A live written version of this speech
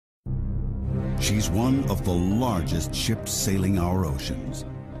She's one of the largest ships sailing our oceans.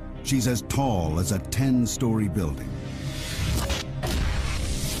 She's as tall as a 10-story building.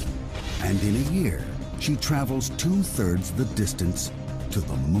 And in a year, she travels 2/3 the distance to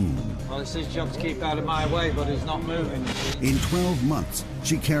the moon. Well, it's his job to keep out of my way, but he's not moving. In 12 months,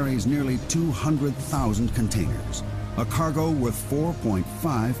 she carries nearly 200,000 containers, a cargo worth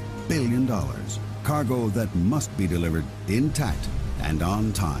 $4.5 billion. Cargo that must be delivered intact and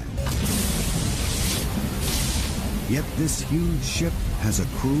on time. Yet this huge ship has a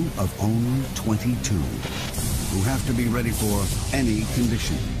crew of only 22, who have to be ready for any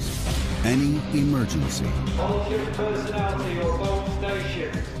conditions, any emergency. All ship personnel to your boat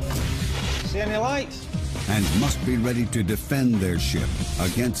station. See any lights? And must be ready to defend their ship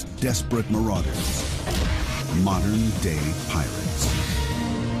against desperate marauders, modern-day pirates.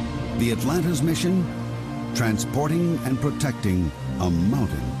 The Atlanta's mission? Transporting and protecting a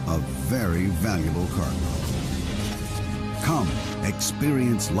mountain of very valuable cargo. Come,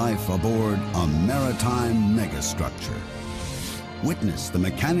 experience life aboard a maritime megastructure. Witness the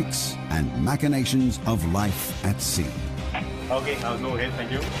mechanics and machinations of life at sea. Okay, I'll go ahead,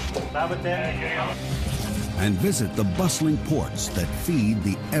 thank you. Starboard 10. And visit the bustling ports that feed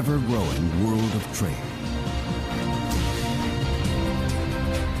the ever-growing world of trade.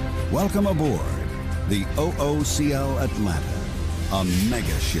 Welcome aboard the OOCL Atlanta, a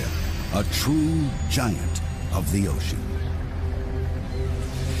mega ship, a true giant of the ocean.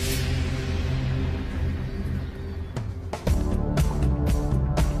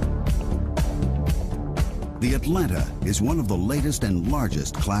 The Atlanta is one of the latest and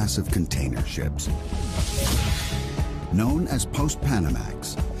largest class of container ships. Known as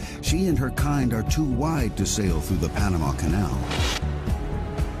Post-Panamax, she and her kind are too wide to sail through the Panama Canal.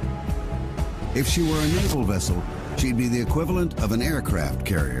 If she were a naval vessel, she'd be the equivalent of an aircraft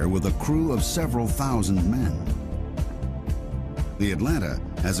carrier with a crew of several thousand men. The Atlanta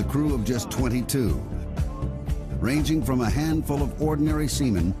has a crew of just 22, ranging from a handful of ordinary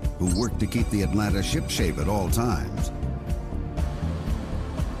seamen who work to keep the Atlanta shipshape at all times.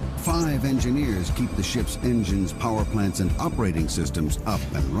 5 engineers keep the ship's engines, power plants, and operating systems up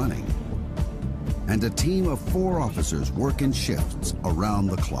and running. And a team of 4 officers work in shifts around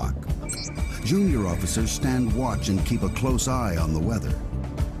the clock. Junior officers stand watch and keep a close eye on the weather.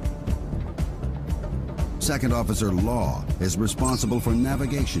 Second Officer Law is responsible for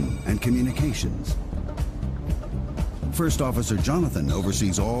navigation and communications. First Officer Jonathan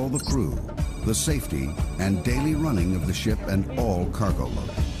oversees all the crew, the safety and daily running of the ship and all cargo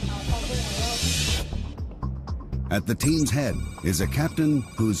loading. At the team's head is a captain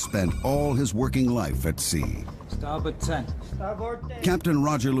who's spent all his working life at sea. Starboard 10. Starboard 10. Captain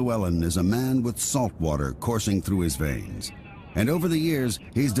Roger Llewellyn is a man with salt water coursing through his veins. And over the years,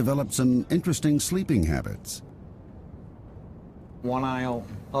 he's developed some interesting sleeping habits. One eye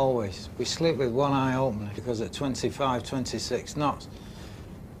open, always. We sleep with one eye open because at 25, 26 knots,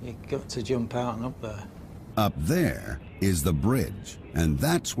 you've got to jump out and up there. Up there is the bridge, and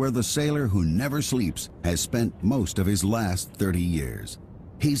that's where the sailor who never sleeps has spent most of his last 30 years.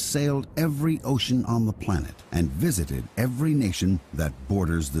 He's sailed every ocean on the planet and visited every nation that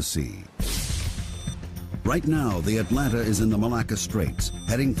borders the sea. Right now, the Atlanta is in the Malacca Straits,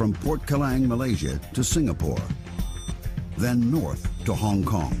 heading from Port Kelang, Malaysia to Singapore, then north to Hong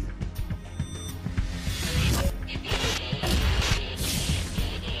Kong.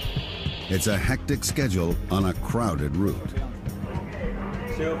 It's a hectic schedule on a crowded route.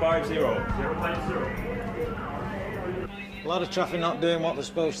 050. A lot of traffic not doing what they're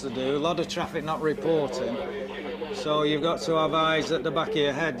supposed to do, a lot of traffic not reporting. So you've got to have eyes at the back of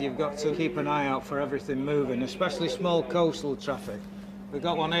your head. You've got to keep an eye out for everything moving, especially small coastal traffic. We've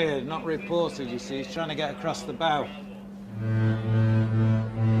got one here, not reported, you see. He's trying to get across the bow.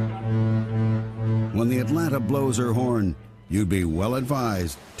 When the Atlanta blows her horn, you'd be well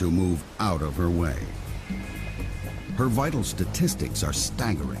advised to move out of her way. Her vital statistics are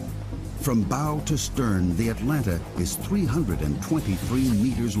staggering. From bow to stern, the Atlanta is 323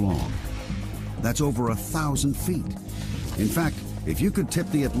 meters long. That's over 1,000 feet. In fact, if you could tip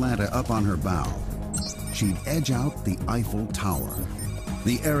the Atlanta up on her bow, she'd edge out the Eiffel Tower.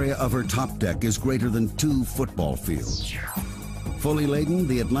 The area of her top deck is greater than 2 football fields. Fully laden,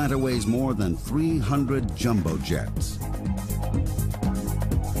 the Atlanta weighs more than 300 jumbo jets.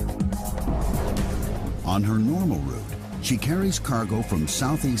 On her normal route, she carries cargo from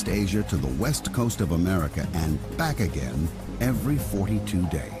Southeast Asia to the west coast of America and back again every 42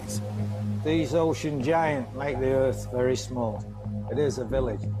 days. These ocean giants make the Earth very small. It is a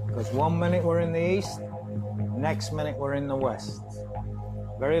village, because one minute we're in the east, next minute we're in the west.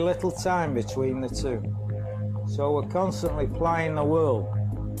 Very little time between the two. So we're constantly plying the world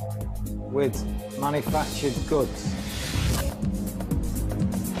with manufactured goods.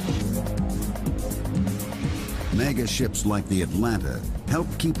 Mega ships like the Atlanta help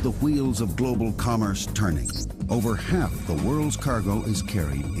keep the wheels of global commerce turning. Over half the world's cargo is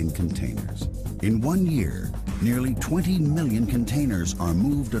carried in containers. In 1 year, nearly 20 million containers are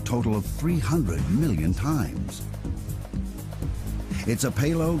moved a total of 300 million times. It's a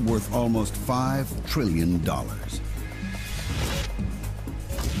payload worth almost $5 trillion.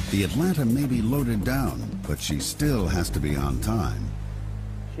 The Atlanta may be loaded down, but she still has to be on time.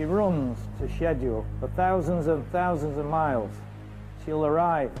 She runs to schedule for thousands and thousands of miles. She'll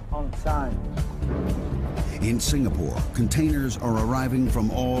arrive on time. In Singapore, containers are arriving from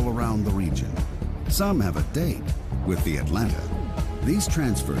all around the region. Some have a date with the Atlanta. These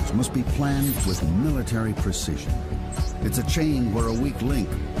transfers must be planned with military precision. It's a chain where a weak link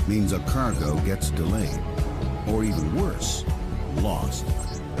means a cargo gets delayed, or even worse, lost.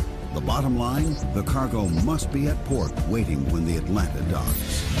 The bottom line, the cargo must be at port waiting when the Atlanta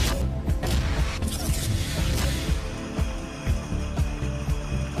docks.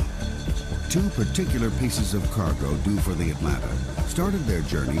 Two particular pieces of cargo due for the Atlanta started their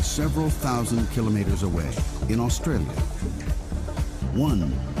journey several thousand kilometers away in Australia.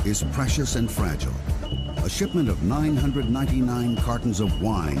 One is Precious and Fragile, a shipment of 999 cartons of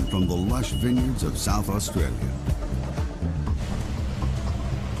wine from the lush vineyards of South Australia.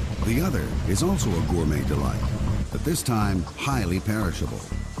 The other is also a gourmet delight, but this time highly perishable,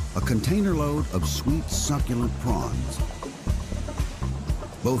 a container load of sweet, succulent prawns.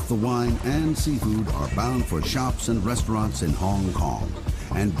 Both the wine and seafood are bound for shops and restaurants in Hong Kong,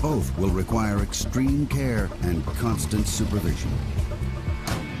 and both will require extreme care and constant supervision.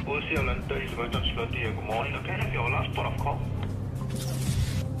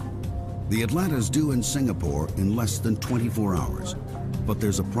 The Atlanta's due in Singapore in less than 24 hours, but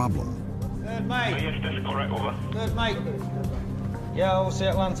there's a problem. Third mate. Yes, that's correct, over. Third mate. Yeah, OC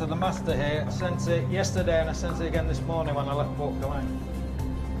Atlanta, the master here. I sent it yesterday and I sent it again this morning when I left Port Calang.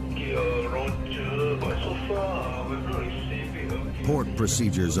 Roger, but so far we've not received it. Port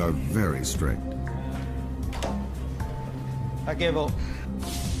procedures are very strict. I give up.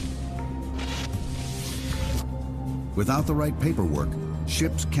 Without the right paperwork,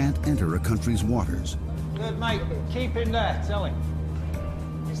 ships can't enter a country's waters. Good mate, keep him there, tell him.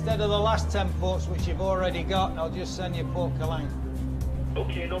 Instead of the last 10 ports which you've already got, I'll just send you Port Calang.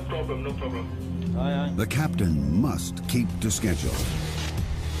 Okay, no problem, no problem. Aye, aye. The captain must keep to schedule.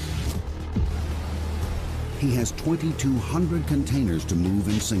 He has 2,200 containers to move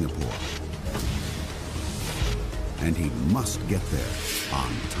in Singapore. And he must get there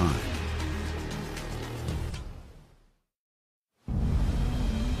on time.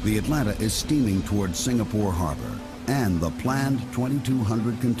 The Atlanta is steaming towards Singapore Harbor and the planned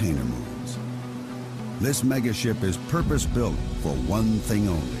 2,200 container moves. This megaship is purpose-built for one thing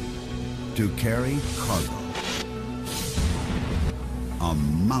only: to carry cargo. A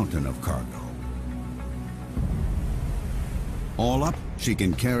mountain of cargo. All up, she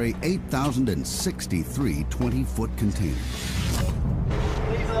can carry 8,063 20-foot containers.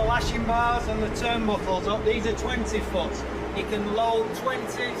 These are the lashing bars and the turnbuckles up. These are 20 foot. You can load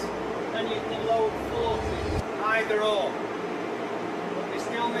 20s and you can load 40s, either or. But they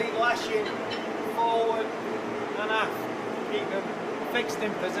still need lashing forward and aft, keep them fixed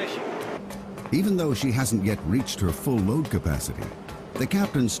in position. Even though she hasn't yet reached her full load capacity, the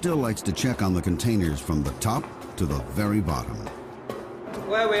captain still likes to check on the containers from the top to the very bottom.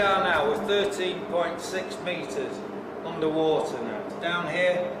 Where we are now, we're 13.6 metres underwater now. Down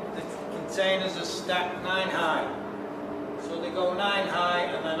here, the containers are stacked 9 high. So they go 9 high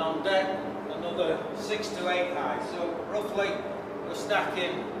and then on deck another 6 to 8 high. So roughly we're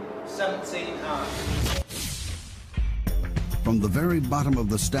stacking 17 high. From the very bottom of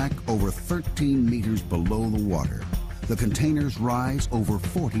the stack, over 13 meters below the water, the containers rise over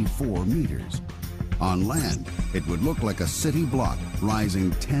 44 meters. On land, it would look like a city block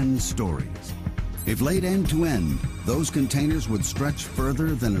rising 10 stories. If laid end to end, those containers would stretch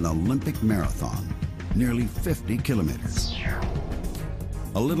further than an Olympic marathon, nearly 50 kilometers.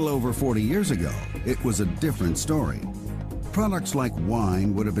 A little over 40 years ago, it was a different story. Products like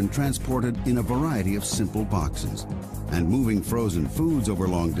wine would have been transported in a variety of simple boxes, and moving frozen foods over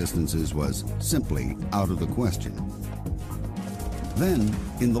long distances was simply out of the question. Then,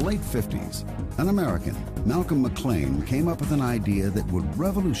 in the late 50s, an American, Malcolm McLean, came up with an idea that would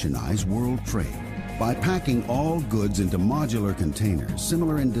revolutionize world trade. By packing all goods into modular containers,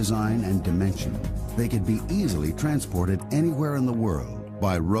 similar in design and dimension, they could be easily transported anywhere in the world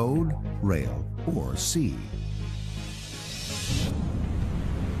by road, rail, or sea.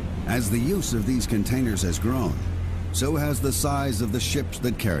 As the use of these containers has grown, so has the size of the ships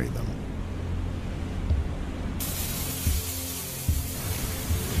that carry them.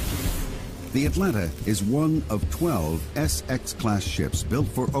 The Atlanta is one of 12 SX-class ships built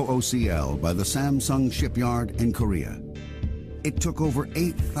for OOCL by the Samsung shipyard in Korea. It took over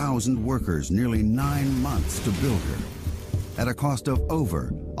 8,000 workers nearly 9 months to build her, at a cost of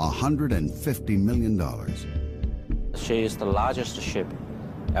over $150 million. She is the largest ship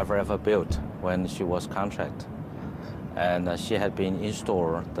ever built when she was contract. And she had been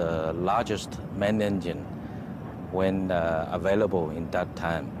installed the largest main engine when available in that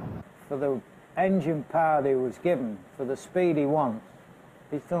time. For the engine power he was given, for the speed he wants,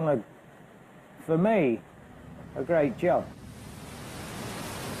 he's done, for me, a great job.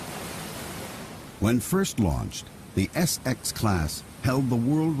 When first launched, the SX class held the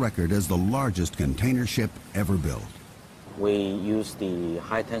world record as the largest container ship ever built. We use the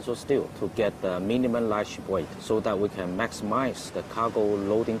high tensile steel to get the minimum light ship weight so that we can maximize the cargo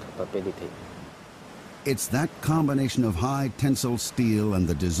loading capability. It's that combination of high tensile steel and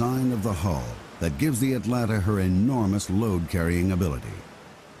the design of the hull that gives the Atlanta her enormous load-carrying ability.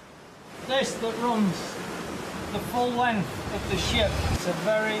 This that runs the full length of the ship, it's a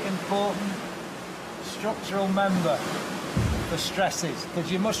very important structural member for stresses,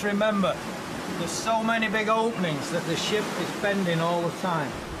 because you must remember there's so many big openings that the ship is bending all the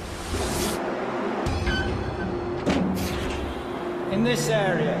time. In this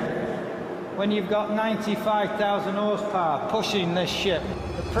area, when you've got 95,000 horsepower pushing this ship,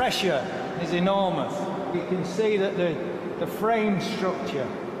 the pressure is enormous. You can see that the frame structure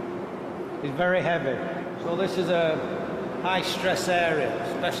is very heavy. So this is a high stress area,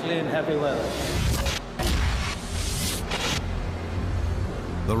 especially in heavy weather.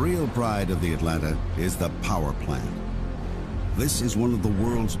 The real pride of the Atlanta is the power plant. This is one of the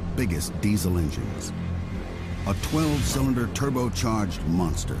world's biggest diesel engines. A 12-cylinder turbocharged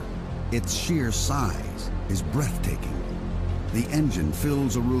monster. Its sheer size is breathtaking. The engine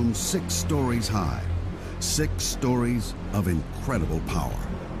fills a room 6 stories high, 6 stories of incredible power.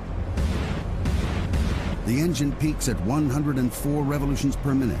 The engine peaks at 104 revolutions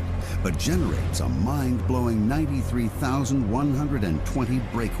per minute, but generates a mind-blowing 93,120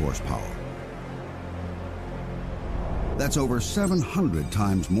 brake horsepower. That's over 700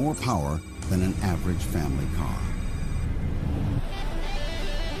 times more power than an average family car.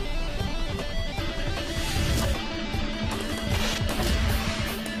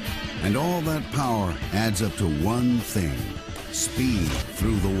 And all that power adds up to one thing: speed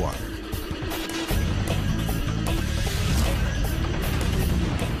through the water.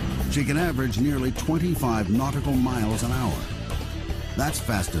 She can average nearly 25 nautical miles an hour. That's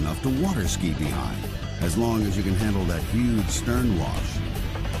fast enough to water ski behind, as long as you can handle that huge stern wash.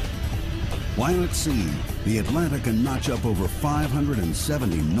 While at sea, the Atlanta can notch up over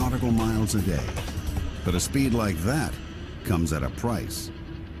 570 nautical miles a day. But a speed like that comes at a price.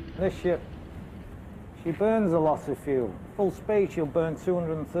 This ship, she burns a lot of fuel. Full speed, she'll burn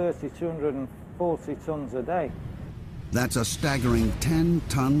 230, 240 tons a day. That's a staggering 10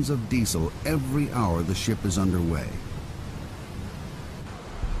 tons of diesel every hour the ship is underway.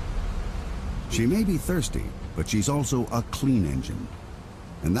 She may be thirsty, but she's also a clean engine.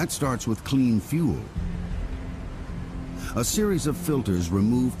 And that starts with clean fuel. A series of filters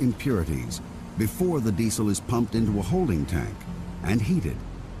remove impurities before the diesel is pumped into a holding tank and heated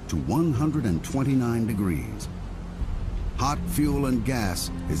to 129 degrees. Hot fuel and gas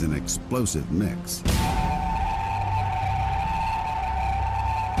is an explosive mix.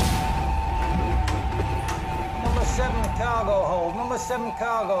 Number 7 cargo hold, number 7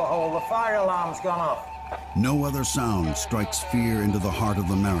 cargo hold, the fire alarm's gone off. No other sound strikes fear into the heart of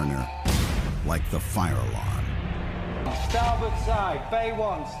the mariner like the fire alarm. Starboard side, bay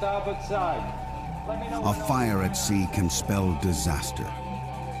 1, starboard side. Let me know. A fire at sea can spell disaster.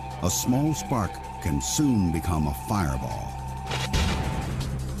 A small spark can soon become a fireball.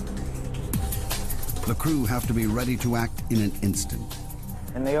 The crew have to be ready to act in an instant.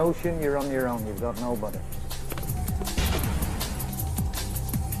 In the ocean, you're on your own. You've got nobody.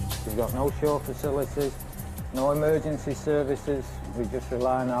 You've got no shore facilities, no emergency services. We just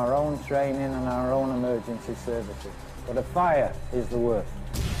rely on our own training and our own emergency services. But a fire is the worst.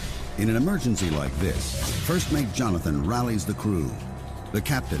 In an emergency like this, First Mate Jonathan rallies the crew. The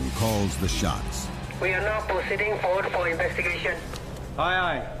captain calls the shots. We are now proceeding forward for investigation. Aye,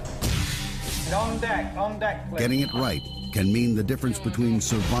 aye. On deck, please. Getting it right can mean the difference between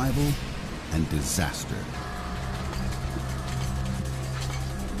survival and disaster.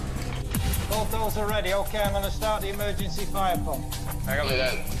 Both those are ready. Okay, I'm going to start the emergency fire pump.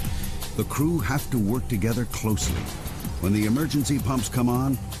 The crew have to work together closely. When the emergency pumps come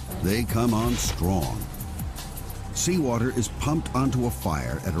on, they come on strong. Seawater is pumped onto a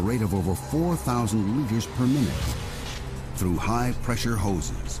fire at a rate of over 4,000 liters per minute through high-pressure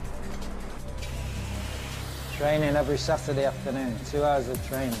hoses. Training every Saturday afternoon, 2 hours of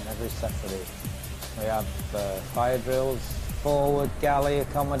training every Saturday. We have fire drills, forward, galley,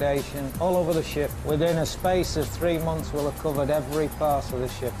 accommodation, all over the ship. Within a space of 3 months, we'll have covered every part of the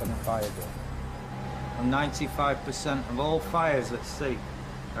ship in a fire drill. And 95% of all fires at sea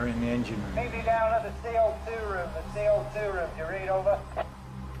are in the engine room. Maybe down at the CO2 room, Do you read over?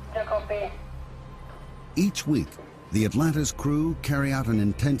 No copy. Each week, the Atlanta's crew carry out an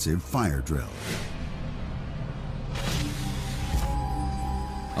intensive fire drill.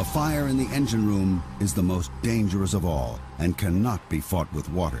 A fire in the engine room is the most dangerous of all and cannot be fought with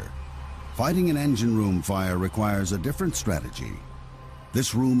water. Fighting an engine room fire requires a different strategy.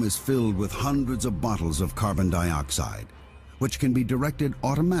 This room is filled with hundreds of bottles of carbon dioxide, which can be directed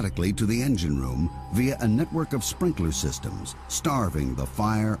automatically to the engine room via a network of sprinkler systems, starving the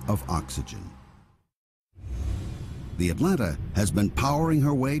fire of oxygen. The Atlanta has been powering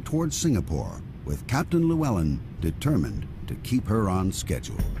her way towards Singapore, with Captain Llewellyn determined to keep her on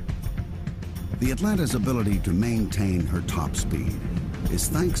schedule. The Atlanta's ability to maintain her top speed is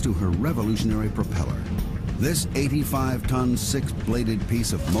thanks to her revolutionary propeller. This 85-ton, 6-bladed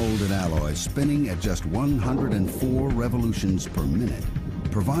piece of molded alloy spinning at just 104 revolutions per minute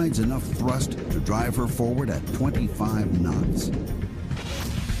provides enough thrust to drive her forward at 25 knots.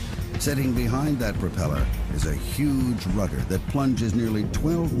 Sitting behind that propeller is a huge rudder that plunges nearly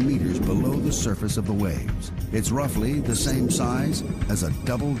 12 meters below the surface of the waves. It's roughly the same size as a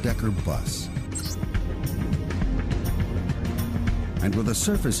double-decker bus. And with a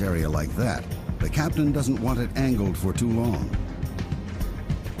surface area like that, the captain doesn't want it angled for too long.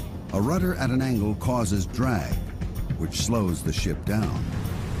 A rudder at an angle causes drag, which slows the ship down.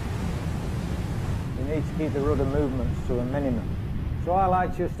 You need to keep the rudder movements to a minimum. So I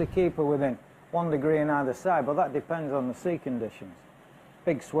like just to keep her within 1 degree on either side, but that depends on the sea conditions.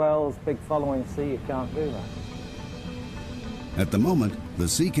 Big swells, big following sea, you can't do that. At the moment, the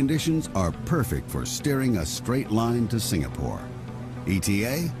sea conditions are perfect for steering a straight line to Singapore.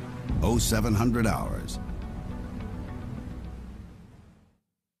 ETA, 0700 hours.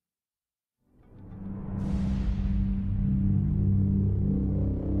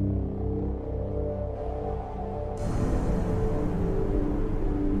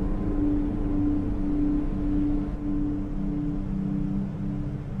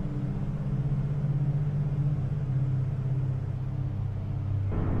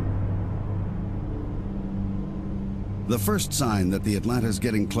 The first sign that the Atlanta's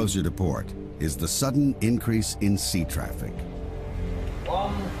getting closer to port is the sudden increase in sea traffic.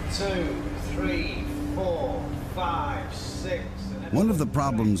 1, 2, 3, 4, 5, 6. One of the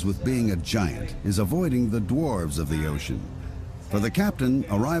problems with being a giant is avoiding the dwarves of the ocean. For the captain,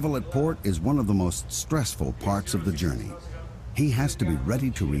 arrival at port is one of the most stressful parts of the journey. He has to be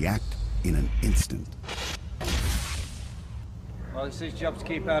ready to react in an instant. Well, it's his job to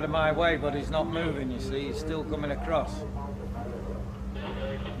keep out of my way, but he's not moving, you see. He's still coming across.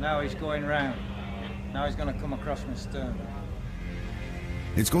 Now he's going round. Now he's going to come across my stern.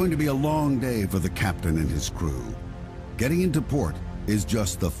 It's going to be a long day for the captain and his crew. Getting into port is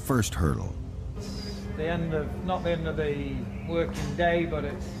just the first hurdle. It's the end of, not the end of the working day, but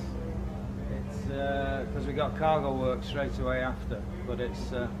it's because we got cargo work straight away after. But it's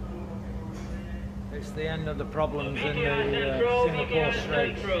the end of the problems in the Singapore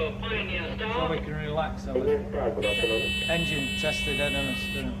Straits. So we can relax a little. Engine tested head on a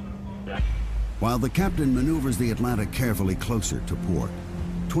stern. While the captain maneuvers the Atlanta carefully closer to port,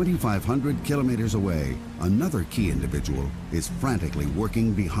 2,500 kilometers away, another key individual is frantically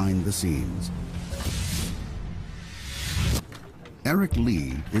working behind the scenes. Eric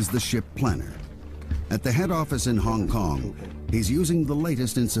Lee is the ship planner. At the head office in Hong Kong, he's using the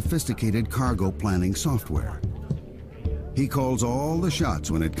latest in sophisticated cargo planning software. He calls all the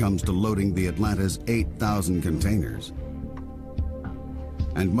shots when it comes to loading the Atlanta's 8,000 containers,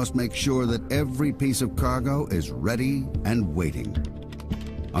 and must make sure that every piece of cargo is ready and waiting.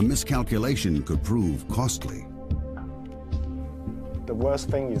 A miscalculation could prove costly. The worst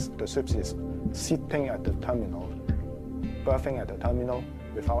thing is the ship is sitting at the terminal, berthing at the terminal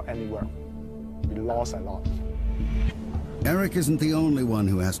without any work. We lost a lot. Eric isn't the only one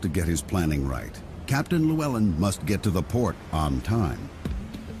who has to get his planning right. Captain Llewellyn must get to the port on time.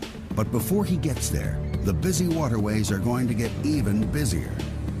 But before he gets there, the busy waterways are going to get even busier.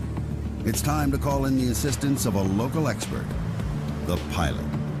 it's time to call in the assistance of a local expert, the pilot.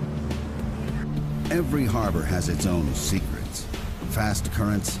 Every harbor has its own secrets. Fast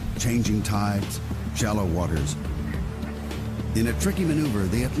currents, changing tides, shallow waters. In a tricky maneuver,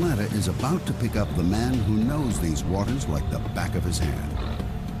 the Atlanta is about to pick up the man who knows these waters like the back of his hand.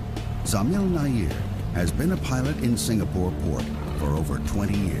 Zamil Nair has been a pilot in Singapore port for over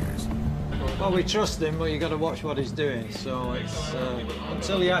 20 years. Well, we trust him, but you got to watch what he's doing. So it's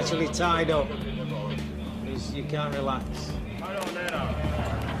until you're actually tied up, you can't relax.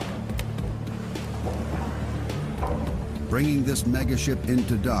 Bringing this mega ship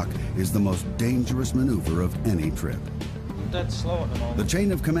into dock is the most dangerous maneuver of any trip. Dead slow at the moment. The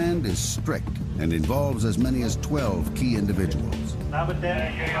chain of command is strict and involves as many as 12 key individuals. Thank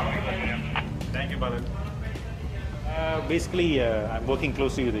you, brother. Basically, I'm working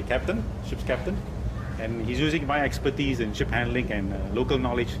closely with the captain, ship's captain, and he's using my expertise in ship handling and local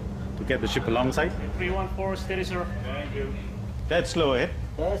knowledge to get the ship alongside. 314, steady, sir. Thank you. Dead slow ahead.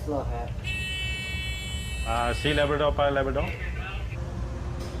 Dead slow ahead. Sea Labrador, Pilot Labrador.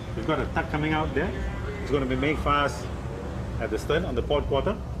 We've got a tug coming out there. It's going to be made fast at the stern on the port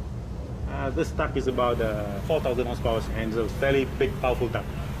quarter. This tug is about 4,000 horsepower and it's a fairly big, powerful tug.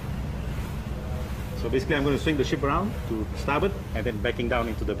 So basically I'm going to swing the ship around to starboard and then backing down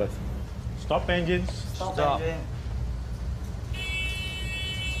into the berth. Stop engines. Stop. Engine.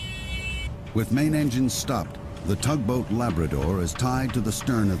 With main engines stopped, the tugboat Labrador is tied to the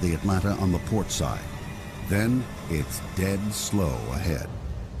stern of the Atlanta on the port side. Then it's dead slow ahead.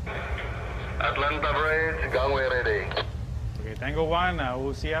 Atlanta bridge, gangway ready. Okay, Tango 1,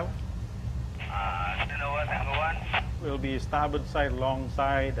 OCL. Tango 1. Will be starboard side, long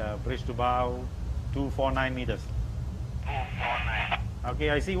side, bridge to bow, 249 meters. 249. Okay,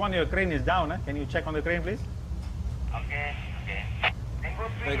 I see one of your crane is down. Can you check on the crane, please? Okay.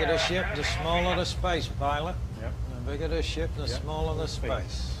 Bigger the ship, the smaller the space, pilot. Yep. The bigger the ship, the smaller the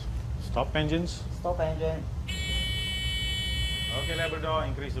space. Stop engines. Stop engine. Okay, Labrador,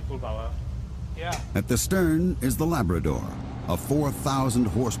 increase the full power. Yeah. At the stern is the Labrador, a 4,000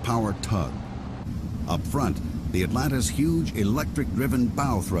 horsepower tug. Up front, the Atlanta's huge electric-driven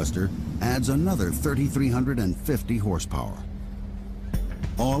bow thruster adds another 3,350 horsepower.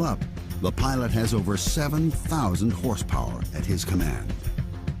 All up, the pilot has over 7,000 horsepower at his command.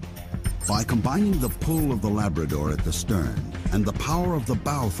 By combining the pull of the Labrador at the stern and the power of the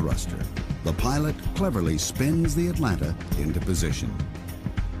bow thruster, the pilot cleverly spins the Atlanta into position.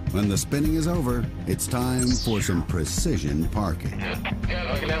 When the spinning is over, it's time for some precision parking.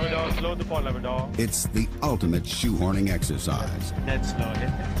 Okay, Labrador, slow the port, Labrador. It's the ultimate shoehorning exercise. Dead slow.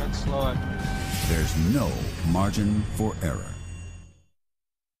 Dead slow. There's no margin for error.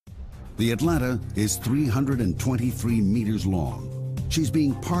 The Atlanta is 323 meters long. She's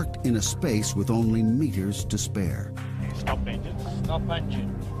being parked in a space with only meters to spare. Stop engines. Stop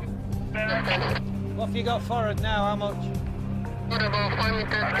engine. What have you got forward now? How much? About 5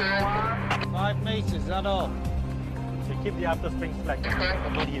 meters. 5 meters, is that all? So keep the after spring slack.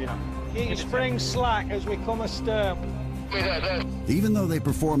 Don't heat it up. Keep your spring slack as we come astern. Even though they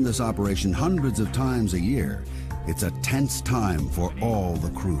perform this operation hundreds of times a year, it's a tense time for all the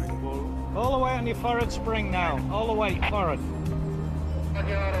crew. All the way on your forward spring now. All the way forward.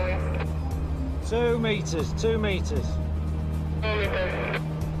 2 meters, 2 meters.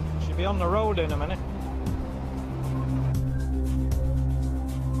 Should be on the road in a minute.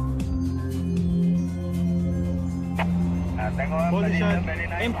 Position.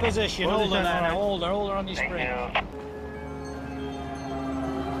 In position, hold her now, hold her on your spring.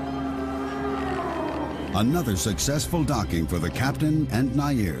 Another successful docking for the captain and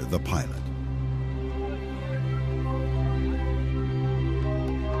Nair, the pilot.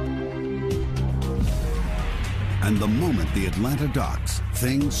 And the moment the Atlanta docks,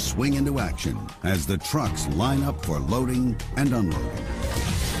 things swing into action as the trucks line up for loading and unloading.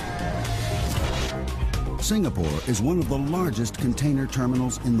 Singapore is one of the largest container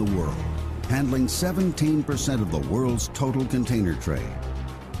terminals in the world, handling 17% of the world's total container trade.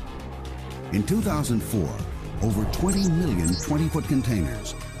 In 2004, over 20 million 20-foot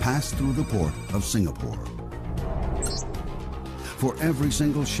containers passed through the port of Singapore. For every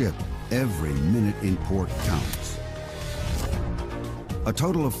single ship, every minute in port counts. A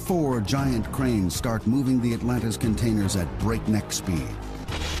total of 4 giant cranes start moving the Atlanta's containers at breakneck speed.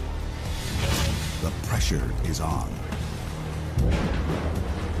 The pressure is on.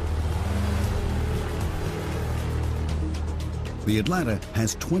 The Atlanta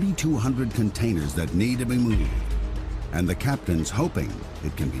has 2,200 containers that need to be moved, and the captain's hoping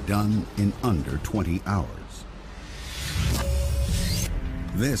it can be done in under 20 hours.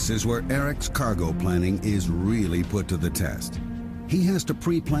 This is where Eric's cargo planning is really put to the test. He has to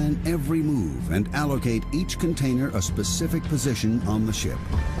pre-plan every move and allocate each container a specific position on the ship.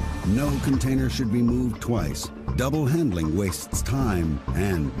 No container should be moved twice. Double handling wastes time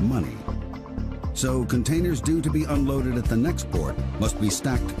and money. So containers due to be unloaded at the next port must be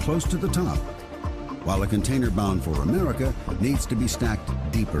stacked close to the top, while a container bound for America needs to be stacked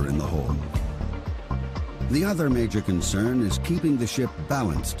deeper in the hold. The other major concern is keeping the ship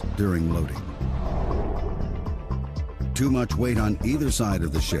balanced during loading. Too much weight on either side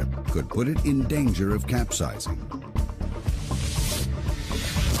of the ship could put it in danger of capsizing.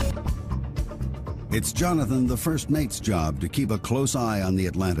 It's Jonathan, the first mate's job to keep a close eye on the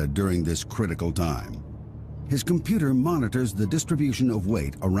Atlanta during this critical time. His computer monitors the distribution of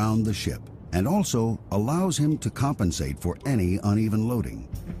weight around the ship and also allows him to compensate for any uneven loading.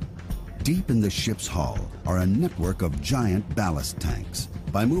 Deep in the ship's hull are a network of giant ballast tanks.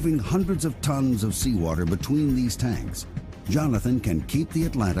 By moving hundreds of tons of seawater between these tanks, Jonathan can keep the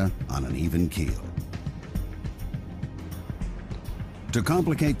Atlanta on an even keel. To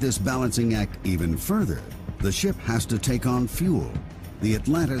complicate this balancing act even further, the ship has to take on fuel. The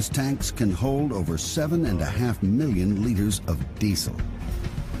Atlanta's tanks can hold over 7.5 million liters of diesel.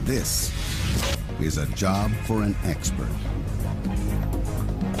 This is a job for an expert.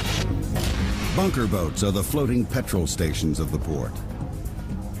 Bunker boats are the floating petrol stations of the port.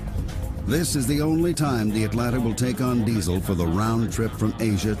 This is the only time the Atlanta will take on diesel for the round trip from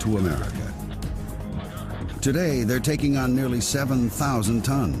Asia to America. Today, they're taking on nearly 7,000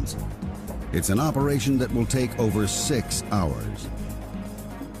 tons. It's an operation that will take over 6 hours.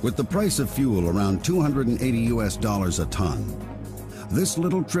 With the price of fuel around $280 a ton, this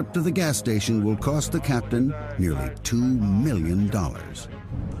little trip to the gas station will cost the captain nearly $2 million.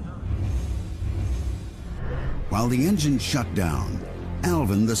 While the engine's shut down,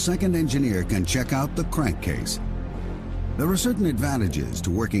 Alvin, the second engineer, can check out the crankcase. There are certain advantages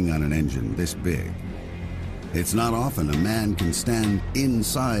to working on an engine this big. It's not often a man can stand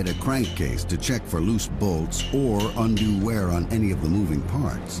inside a crankcase to check for loose bolts or undue wear on any of the moving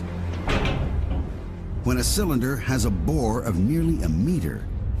parts. When a cylinder has a bore of nearly a meter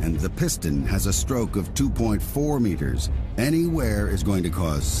and the piston has a stroke of 2.4 meters, any wear is going to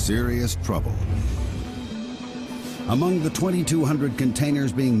cause serious trouble. Among the 2,200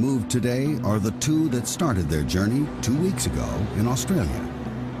 containers being moved today are the 2 that started their journey 2 weeks ago in Australia.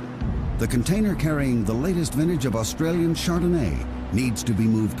 The container carrying the latest vintage of Australian Chardonnay needs to be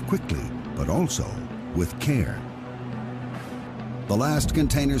moved quickly, but also with care. The last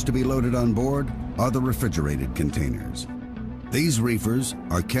containers to be loaded on board are the refrigerated containers. These reefers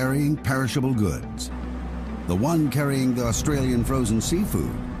are carrying perishable goods. The one carrying the Australian frozen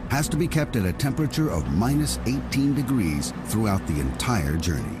seafood has to be kept at a temperature of -18 degrees throughout the entire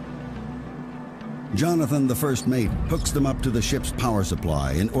journey. Jonathan, the first mate, hooks them up to the ship's power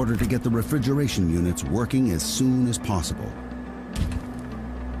supply in order to get the refrigeration units working as soon as possible.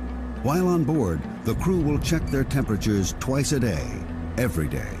 While on board, the crew will check their temperatures twice a day, every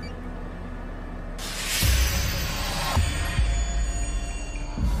day.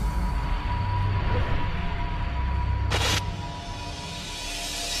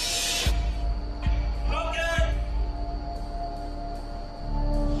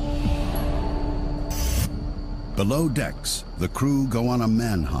 Below decks, the crew go on a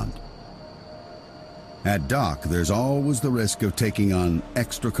manhunt. At dock, there's always the risk of taking on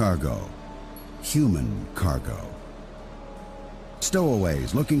extra cargo, human cargo.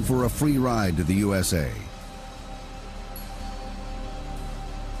 Stowaways looking for a free ride to the USA.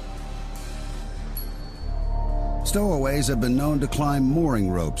 Stowaways have been known to climb mooring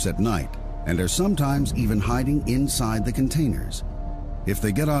ropes at night and are sometimes even hiding inside the containers. If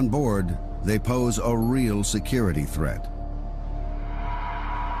they get on board, they pose a real security threat.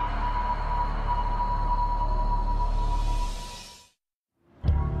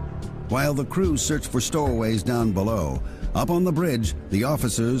 While the crews search for stowaways down below, up on the bridge, the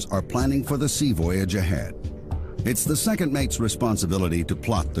officers are planning for the sea voyage ahead. It's the second mate's responsibility to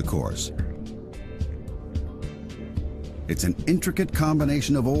plot the course. It's an intricate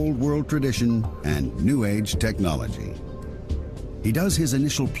combination of old world tradition and new age technology. He does his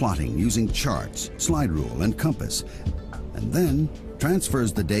initial plotting using charts, slide rule, and compass, and then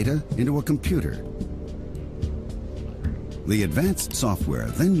transfers the data into a computer. The advanced software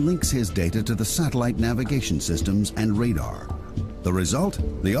then links his data to the satellite navigation systems and radar. The result?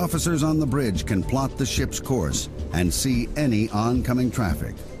 The officers on the bridge can plot the ship's course and see any oncoming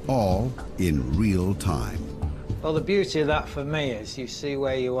traffic, all in real time. Well, the beauty of that for me is you see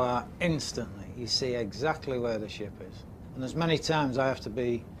where you are instantly. You see exactly where the ship is. And there's many times I have to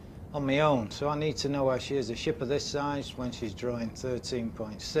be on my own, so I need to know where she is. A ship of this size, when she's drawing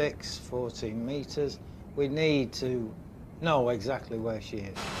 13.6, 14 metres, we need to know exactly where she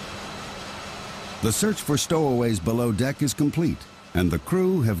is. The search for stowaways below deck is complete, and the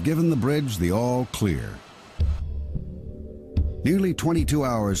crew have given the bridge the all clear. Nearly 22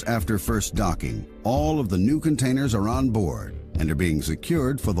 hours after first docking, all of the new containers are on board and are being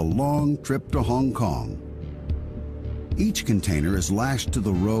secured for the long trip to Hong Kong. Each container is lashed to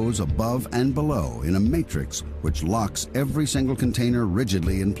the rows above and below in a matrix which locks every single container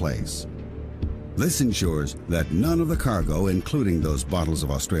rigidly in place. This ensures that none of the cargo, including those bottles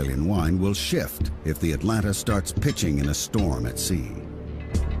of Australian wine, will shift if the Atlanta starts pitching in a storm at sea.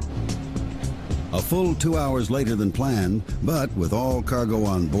 A full 2 hours later than planned, but with all cargo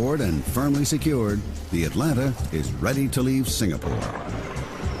on board and firmly secured, the Atlanta is ready to leave Singapore.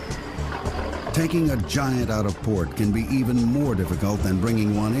 Taking a giant out of port can be even more difficult than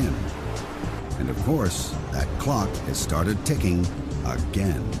bringing one in. And of course, that clock has started ticking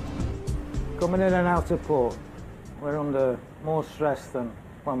again. Coming in and out of port, we're under more stress than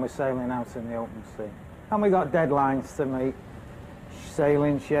when we're sailing out in the open sea. And we got deadlines to meet,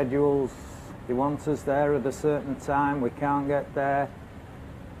 sailing schedules. They want us there at a certain time, we can't get there.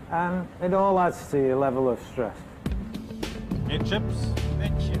 And it all adds to your level of stress. Midships.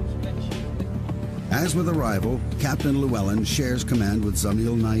 As with arrival, Captain Llewellyn shares command with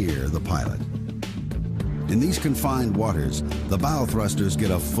Zamil Nair, the pilot. In these confined waters, the bow thrusters get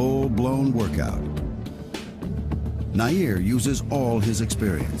a full-blown workout. Nair uses all his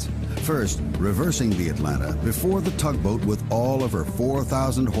experience. First, reversing the Atlanta before the tugboat with all of her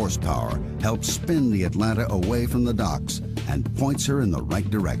 4,000 horsepower helps spin the Atlanta away from the docks and points her in the right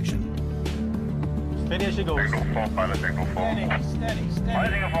direction. Steady as she goes. Angle 4, pilot, angle 4. Steady.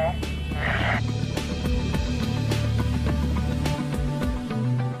 Pilot, angle 4.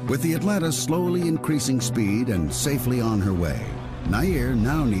 With the Atlanta slowly increasing speed and safely on her way, Nair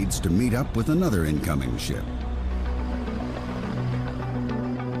now needs to meet up with another incoming ship.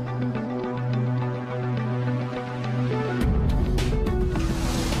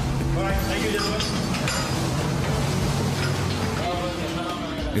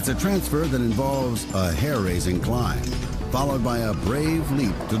 It's a transfer that involves a hair-raising climb, followed by a brave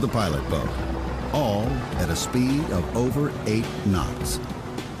leap to the pilot boat, all at a speed of over 8 knots.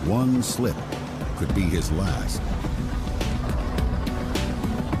 One slip could be his last.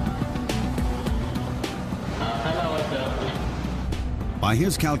 By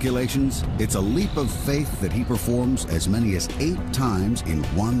his calculations, it's a leap of faith that he performs as many as 8 times in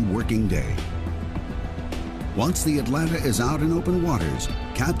one working day. Once the Atlanta is out in open waters,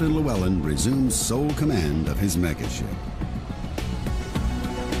 Captain Llewellyn resumes sole command of his megaship.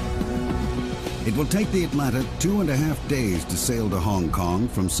 It will take the Atlanta 2.5 days to sail to Hong Kong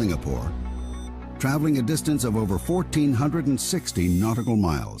from Singapore, traveling a distance of over 1,460 nautical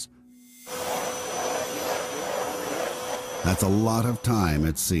miles. That's a lot of time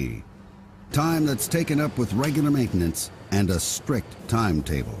at sea. Time that's taken up with regular maintenance and a strict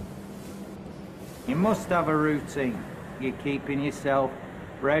timetable. You must have a routine. You're keeping yourself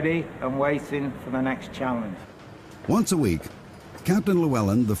ready and waiting for the next challenge. Once a week, Captain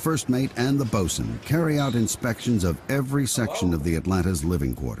Llewellyn, the first mate, and the bosun carry out inspections of every section of the Atlanta's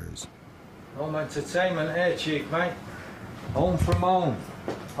living quarters. Home entertainment here, Chief, mate. Home from home.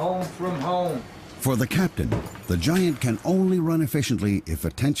 Home from home. For the captain, the Giant can only run efficiently if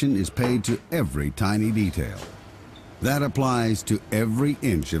attention is paid to every tiny detail. That applies to every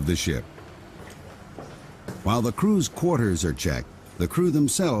inch of the ship. While the crew's quarters are checked, the crew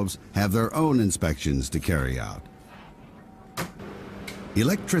themselves have their own inspections to carry out.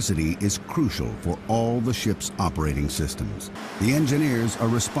 Electricity is crucial for all the ship's operating systems. The engineers are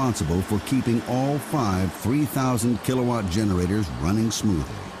responsible for keeping all 5 3,000 kilowatt generators running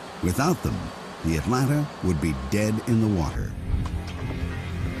smoothly. Without them, the Atlanta would be dead in the water.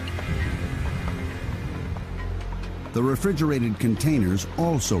 The refrigerated containers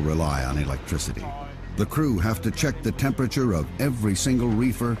also rely on electricity. The crew have to check the temperature of every single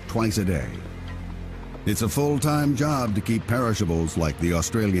reefer twice a day. It's a full-time job to keep perishables like the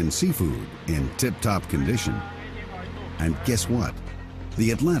Australian seafood in tip-top condition. And guess what?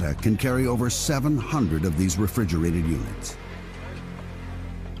 The Atlanta can carry over 700 of these refrigerated units.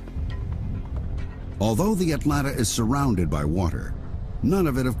 Although the Atlanta is surrounded by water, none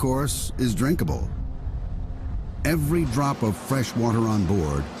of it, of course, is drinkable. Every drop of fresh water on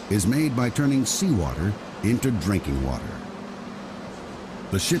board is made by turning seawater into drinking water.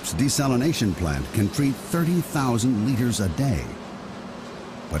 The ship's desalination plant can treat 30,000 liters a day,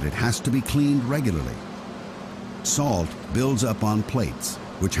 but it has to be cleaned regularly. Salt builds up on plates,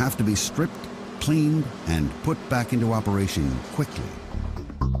 which have to be stripped, cleaned, and put back into operation quickly.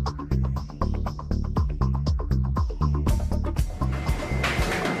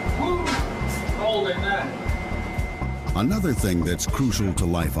 Hold it there. Another thing that's crucial to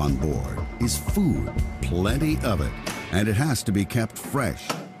life on board is food, plenty of it, and it has to be kept fresh.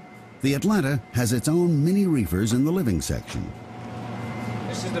 The Atlanta has its own mini reefers in the living section.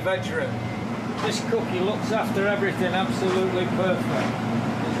 This is the bedroom. This cook, he looks after everything absolutely perfect.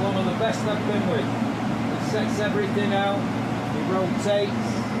 He's one of the best I've been with. He sets everything out, he rotates,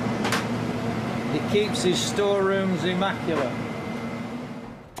 he keeps his storerooms immaculate.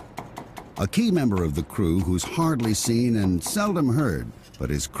 A key member of the crew who's hardly seen and seldom heard, but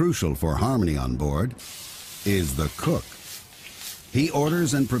is crucial for harmony on board, is the cook. He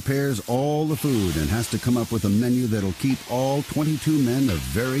orders and prepares all the food and has to come up with a menu that'll keep all 22 men of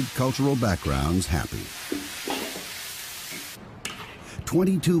varied cultural backgrounds happy.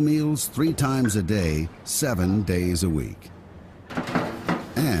 22 meals 3 times a day, 7 days a week.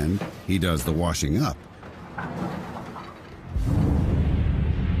 And he does the washing up.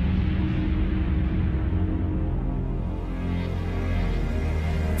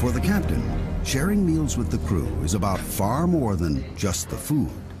 For the captain, sharing meals with the crew is about far more than just the food.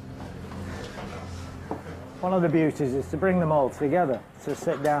 One of the beauties is to bring them all together, to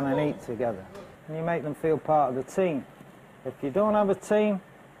sit down and eat together. And you make them feel part of the team. If you don't have a team,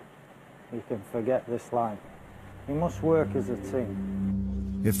 you can forget this life. You must work as a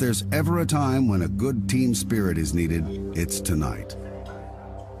team. If there's ever a time when a good team spirit is needed, it's tonight.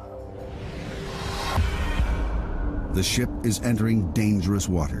 The ship is entering dangerous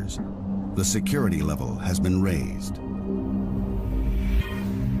waters. The security level has been raised.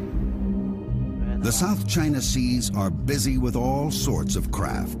 The South China Seas are busy with all sorts of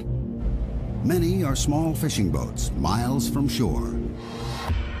craft. Many are small fishing boats, miles from shore.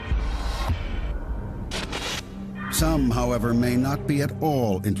 Some, however, may not be at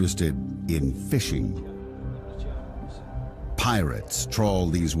all interested in fishing. Pirates trawl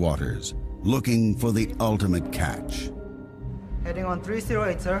these waters, looking for the ultimate catch. Heading on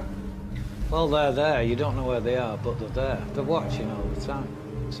 308, sir. Well, they're there. You don't know where they are, but they're there. They're watching all the time.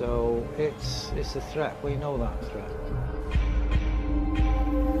 So it's a threat. We know that threat.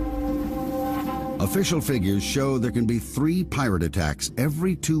 Official figures show there can be 3 pirate attacks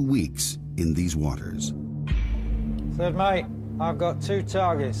every 2 weeks in these waters. Third mate, I've got 2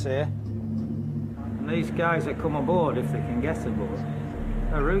 targets here. And these guys that come aboard, if they can get aboard,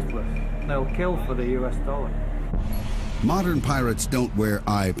 they're ruthless. They'll kill for the US dollar. Modern pirates don't wear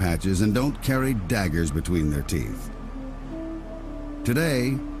eye patches and don't carry daggers between their teeth.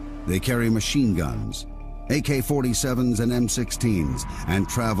 Today, they carry machine guns, AK-47s and M16s, and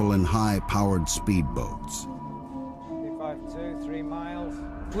travel in high-powered speedboats. 352, 3 miles.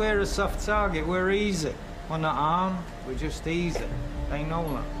 We're a soft target. We're easy. We're not armed. We're just easy. They know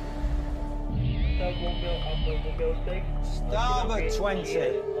that. Starboard 20.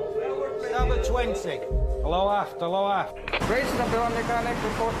 Starboard 20. Hello aft, hello aft. Bridge, the mechanic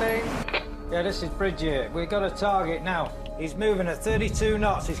reporting. Yeah, this is Bridget. We've got a target now. He's moving at 32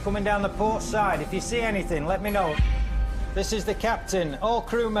 knots. He's coming down the port side. If you see anything, let me know. This is the captain. All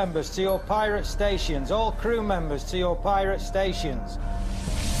crew members to your pirate stations. All crew members to your pirate stations.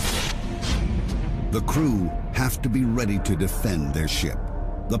 The crew have to be ready to defend their ship.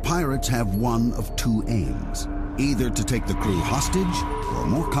 The pirates have one of 2 aims, either to take the crew hostage, or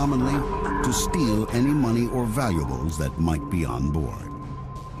more commonly, to steal any money or valuables that might be on board.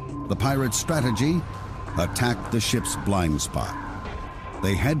 The pirates' strategy? Attack the ship's blind spot.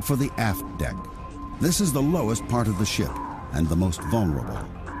 They head for the aft deck. This is the lowest part of the ship and the most vulnerable.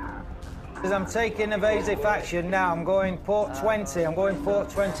 As I'm taking evasive action now, I'm going port 20. I'm going port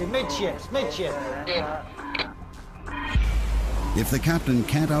 20. Midships, midship. If the captain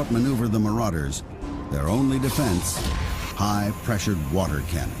can't outmaneuver the marauders, their only defense, high-pressured water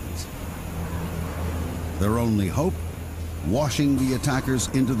cannons. Their only hope, washing the attackers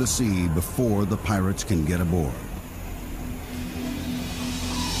into the sea before the pirates can get aboard.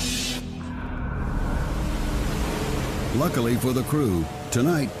 Luckily for the crew,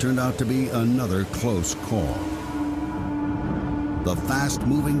 tonight turned out to be another close call. The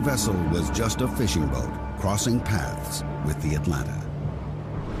fast-moving vessel was just a fishing boat crossing paths with the Atlanta.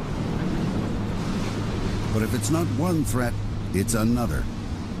 But if it's not one threat, it's another.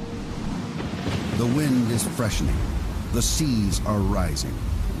 The wind is freshening. The seas are rising.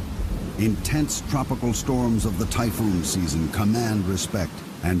 Intense tropical storms of the typhoon season command respect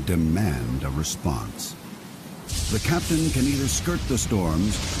and demand a response. The captain can either skirt the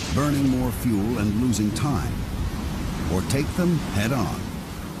storms, burning more fuel and losing time, or take them head on.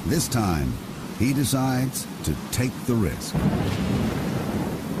 This time, he decides to take the risk.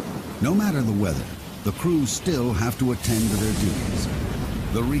 No matter the weather, the crews still have to attend to their duties.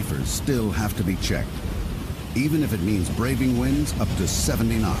 The reefers still have to be checked, even if it means braving winds up to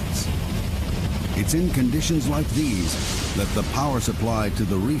 70 knots. It's in conditions like these that the power supply to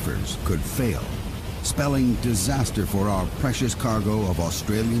the reefers could fail, spelling disaster for our precious cargo of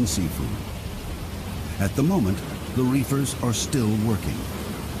Australian seafood. At the moment, the reefers are still working.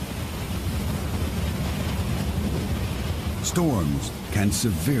 Storms can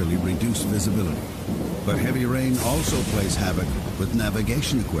severely reduce visibility, but heavy rain also plays havoc with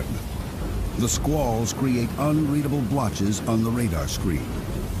navigation equipment. The squalls create unreadable blotches on the radar screen.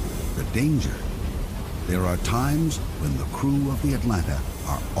 The danger: there are times when the crew of the Atlanta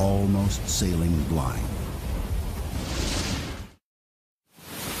are almost sailing blind.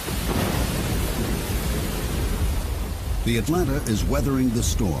 The Atlanta is weathering the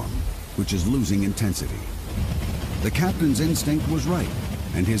storm, which is losing intensity. The captain's instinct was right,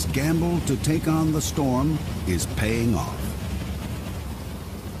 and his gamble to take on the storm is paying off.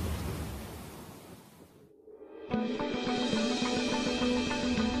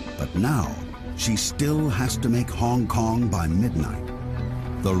 But now, she still has to make Hong Kong by midnight.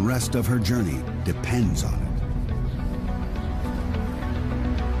 The rest of her journey depends on it.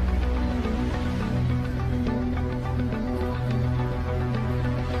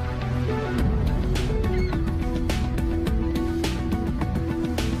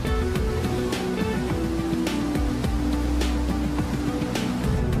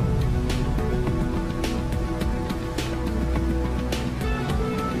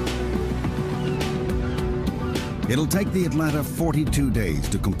 It'll take the Atlanta 42 days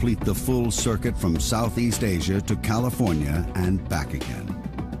to complete the full circuit from Southeast Asia to California and back again.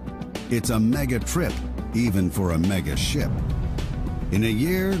 It's a mega trip, even for a mega ship. In a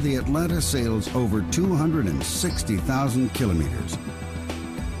year, the Atlanta sails over 260,000 kilometers,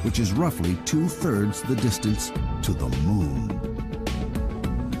 which is roughly 2/3 the distance to the moon.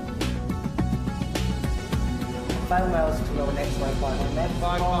 5 miles to the next one.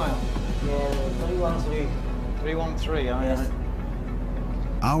 5 miles. Yeah, 313. 313, Yes.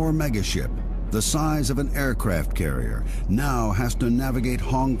 Our megaship, the size of an aircraft carrier, now has to navigate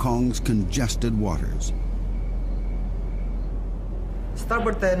Hong Kong's congested waters.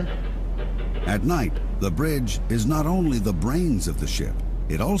 Starboard 10. At night, the bridge is not only the brains of the ship,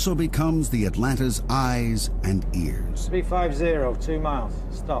 it also becomes the Atlanta's eyes and ears. 350, 2 miles.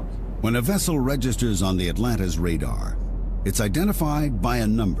 Stopped. When a vessel registers on the Atlanta's radar, it's identified by a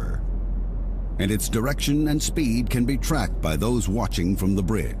number, and its direction and speed can be tracked by those watching from the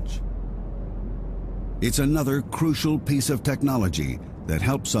bridge. It's another crucial piece of technology that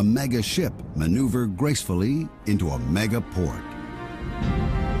helps a mega ship maneuver gracefully into a mega port.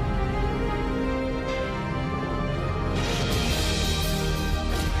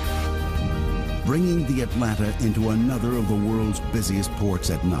 Bringing the Atlanta into another of the world's busiest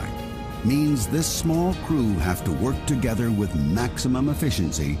ports at night means this small crew have to work together with maximum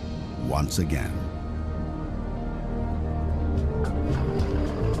efficiency once again.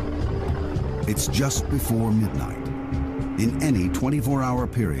 It's just before midnight. In any 24-hour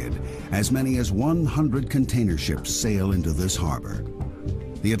period, as many as 100 container ships sail into this harbor.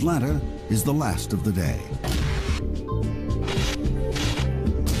 The Atlanta is the last of the day.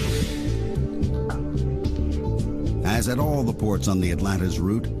 As at all the ports on the Atlanta's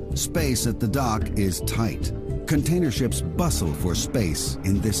route, space at the dock is tight. Container ships bustle for space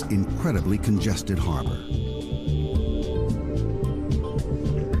in this incredibly congested harbor.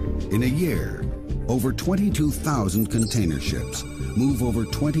 In a year, over 22,000 container ships move over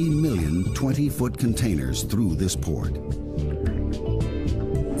 20 million 20-foot containers through this port.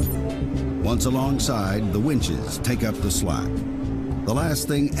 Once alongside, the winches take up the slack. The last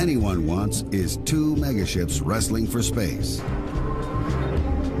thing anyone wants is 2 megaships wrestling for space.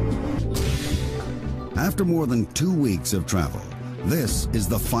 After more than 2 weeks of travel, this is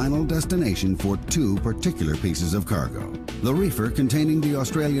the final destination for 2 particular pieces of cargo. The reefer containing the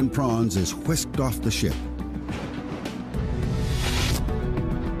Australian prawns is whisked off the ship.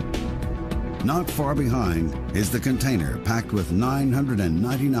 Not far behind is the container packed with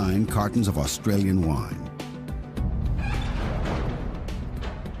 999 cartons of Australian wine.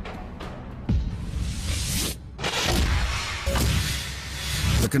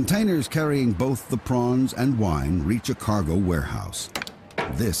 The containers carrying both the prawns and wine reach a cargo warehouse.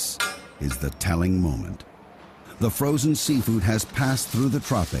 This is the telling moment. The frozen seafood has passed through the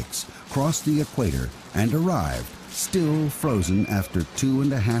tropics, crossed the equator, and arrived, still frozen after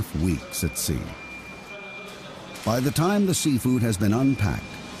 2.5 weeks at sea. By the time the seafood has been unpacked,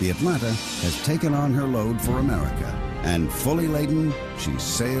 the Atlanta has taken on her load for America, and fully laden, she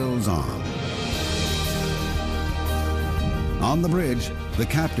sails on. On the bridge, the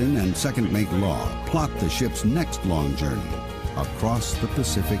captain and second mate Law plot the ship's next long journey across the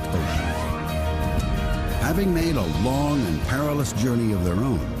Pacific Ocean. Having made a long and perilous journey of their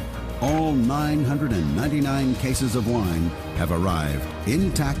own, all 999 cases of wine have arrived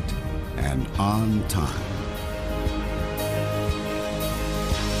intact and on time.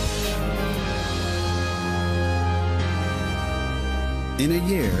 In a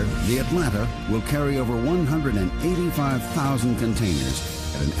year, the Atlanta will carry over 185,000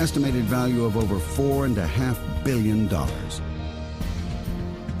 containers at an estimated value of over $4.5 billion.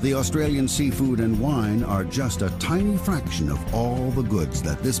 The Australian seafood and wine are just a tiny fraction of all the goods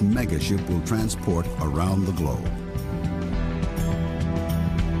that this megaship will transport around the globe.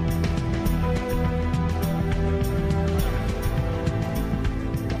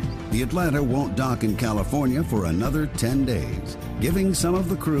 The Atlanta won't dock in California for another 10 days, giving some of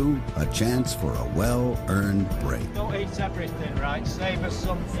the crew a chance for a well-earned break. Don't eat everything, right? Save us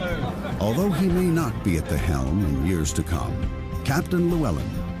some food. Although he may not be at the helm in years to come, Captain Llewellyn,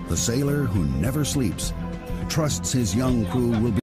 the sailor who never sleeps, trusts his young crew will be